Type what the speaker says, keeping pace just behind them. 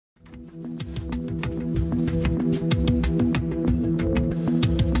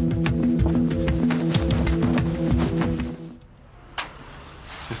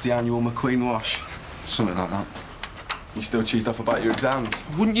It's the annual McQueen wash. Something like that. You still cheesed off about your exams?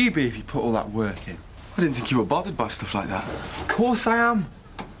 Wouldn't you be if you put all that work in? I didn't think you were bothered by stuff like that. Of course I am.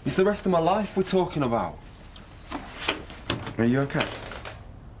 It's the rest of my life we're talking about. Are you okay?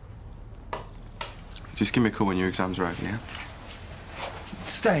 Just give me a call when your exams are over, yeah?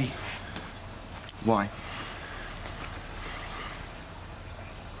 Stay. Why?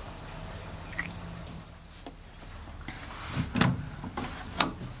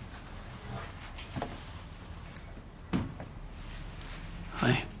 Hi.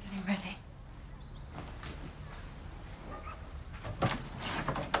 Are you ready?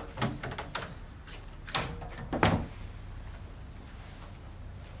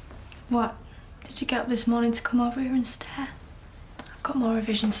 What? Did you get up this morning to come over here and stare? I've got more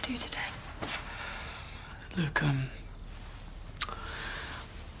revision to do today. Look,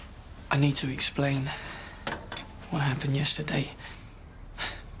 I need to explain what happened yesterday,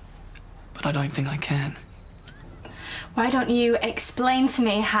 but I don't think I can. Why don't you explain to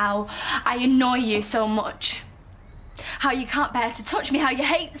me how I annoy you so much? How you can't bear to touch me, how you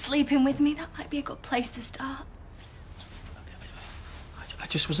hate sleeping with me? That might be a good place to start. I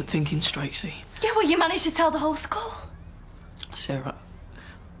just wasn't thinking straight, see? Yeah, well, you managed to tell the whole school. Sarah,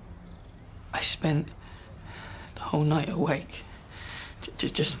 I spent the whole night awake,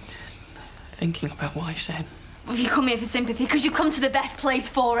 just thinking about what I said. Well, you come here for sympathy because you come to the best place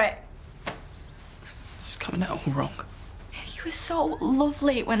for it. It's coming out all wrong. You were so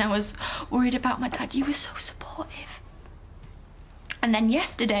lovely when I was worried about my dad. You were so supportive. And then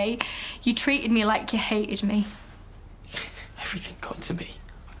yesterday, you treated me like you hated me. Everything got to me.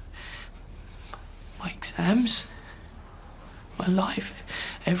 My exams, my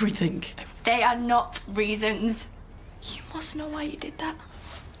life, everything. They are not reasons. You must know why you did that.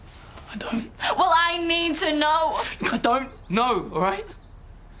 I don't. Well, I need to know. Look, I don't know, all right?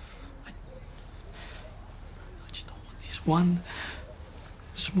 I just don't want this one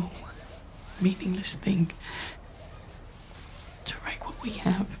small, meaningless thing to wreck what we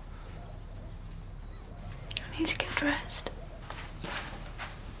have. I need to get dressed.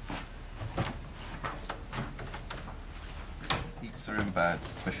 Eats are in bed.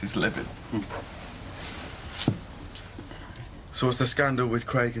 This is living. So what's the scandal with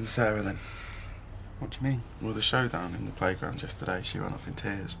Craig and Sarah then? What do you mean? Well, the showdown in the playground yesterday, she ran off in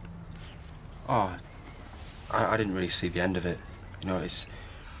tears. Oh, I didn't really see the end of it. You know, it's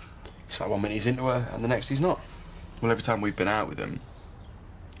like 1 minute he's into her and the next he's not. Well, every time we've been out with him,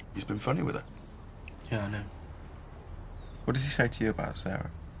 he's been funny with her. Yeah, I know. What does he say to you about Sarah?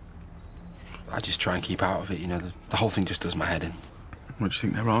 I just try and keep out of it, you know. The whole thing just does my head in. What, do you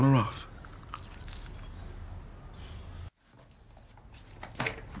think they're on or off?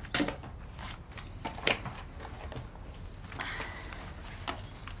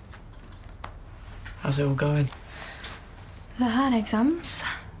 How's it all going? The hard exams.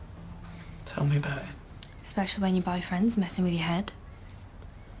 Tell me about it. Especially when your boyfriend's messing with your head.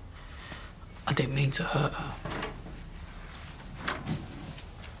 I didn't mean to hurt her.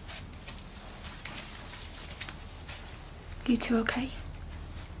 You two okay?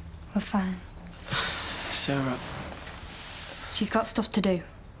 We're fine. Sarah. She's got stuff to do.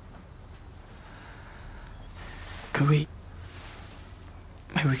 Could we...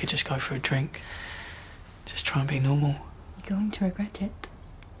 Maybe we could just go for a drink. Just try and be normal. You're going to regret it.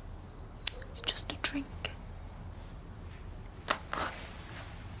 It's just a drink.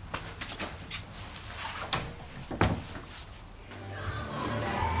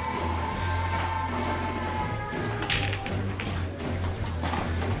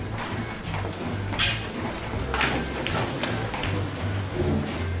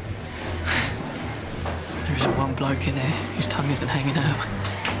 There isn't one bloke in here whose tongue isn't hanging out.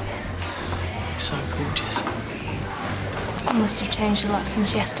 He's so gorgeous. You must have changed a lot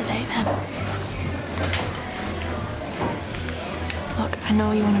since yesterday, then. Look, I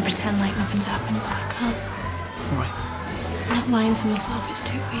know you want to pretend like nothing's happened, but I can't. All right. I'm not lying to myself, it's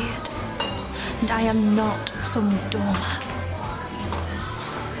too weird. And I am not some doormat.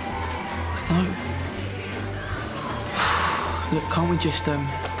 No. Look, can't we just, I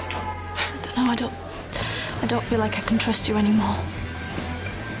don't know, I don't feel like I can trust you anymore.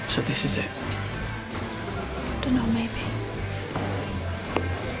 So this is it? I don't know, maybe.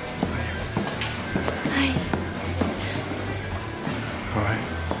 Hi. All right.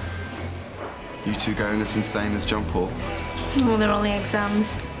 You two going as insane as John Paul? Oh, they're only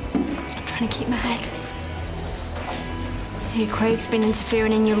exams. I'm trying to keep my head. Hey, Craig's been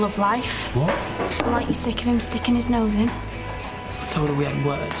interfering in your love life. What? Well, aren't you sick of him sticking his nose in? I told her we had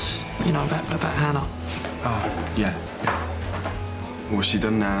words, you know, about Hannah. Oh, yeah. What's she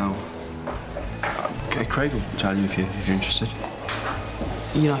done now? Okay, Craig will tell you if you're interested.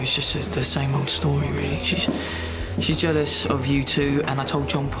 You know, it's just the same old story, really. She's jealous of you two, and I told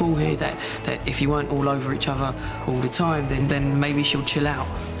John Paul here that if you weren't all over each other all the time, then maybe she'll chill out.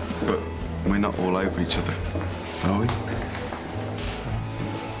 But we're not all over each other, are we?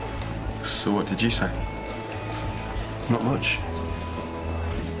 So what did you say? Not much.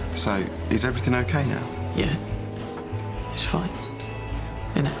 So, is everything okay now? Yeah, it's fine,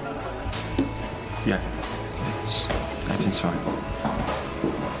 isn't it? Yeah. Everything's fine.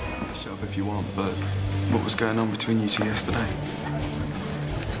 Shut up if you want, but what was going on between you two yesterday?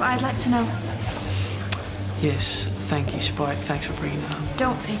 That's what I'd like to know. Yes, thank you, Spike. Thanks for bringing that up.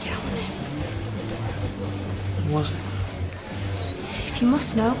 Don't take it out on him. It wasn't. If you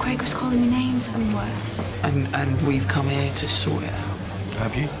must know, Craig was calling me names and worse. And we've come here to sort it out.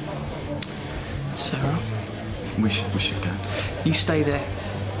 Have you? Sarah, We should go. you stay there.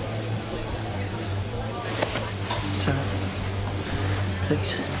 Sarah,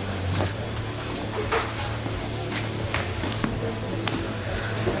 please.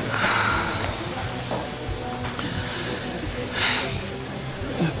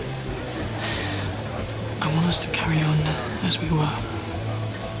 Look, I want us to carry on as we were.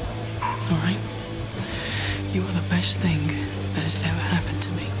 All right? You are the best thing that has ever happened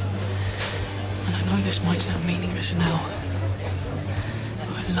to me. And I know this might sound meaningless now,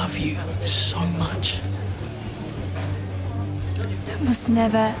 but I love you so much. That must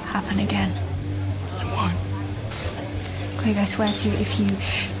never happen again. It won't. Craig, I swear to you, if you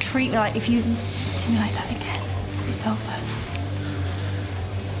treat me like, if you even speak to me like that again, it's over.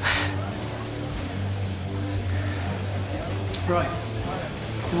 Right.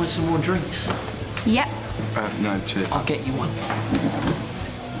 You want some more drinks? Yep. No, cheers. I'll get you one.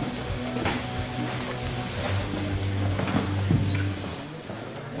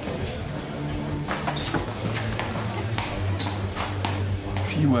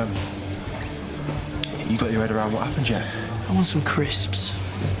 You got your head around what happened yet? I want some crisps.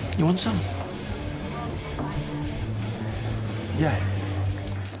 You want some? Yeah.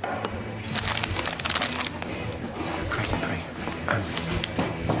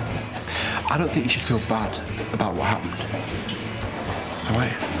 I don't think you should feel bad about what happened. All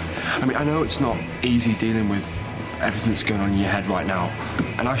right? I mean, I know it's not easy dealing with everything that's going on in your head right now.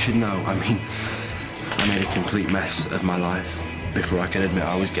 And I should know. I mean, I made a complete mess of my life before I could admit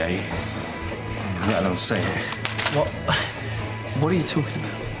I was gay. Let alone say it. What are you talking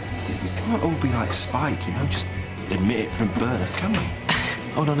about? We can't all be like Spike, you know? Just admit it from birth, can we?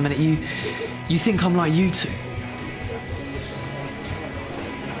 Hold on a minute. You think I'm like you two?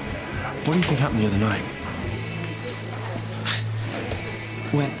 What do you think happened the other night?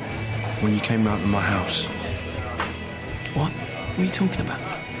 When? When you came round to my house. What? What are you talking about?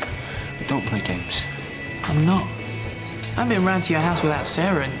 Don't play games. I'm not. I haven't been round to your house without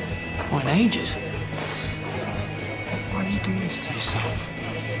Sarah in ages. Why are you doing this to yourself?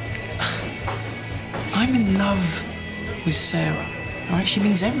 I'm in love with Sarah. All right? She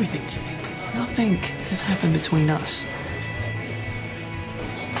means everything to me. Nothing has happened between us.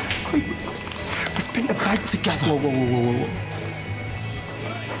 Craig, we've been to bed together. Whoa.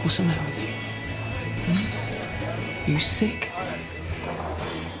 What's the matter with you? Hmm? You sick?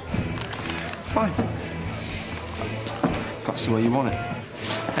 Fine. If that's the way you want it.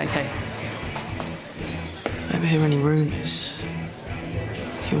 Hey. If I ever hear any rumours,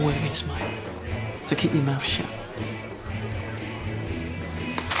 it's your wedding, it's mine. So keep your mouth shut.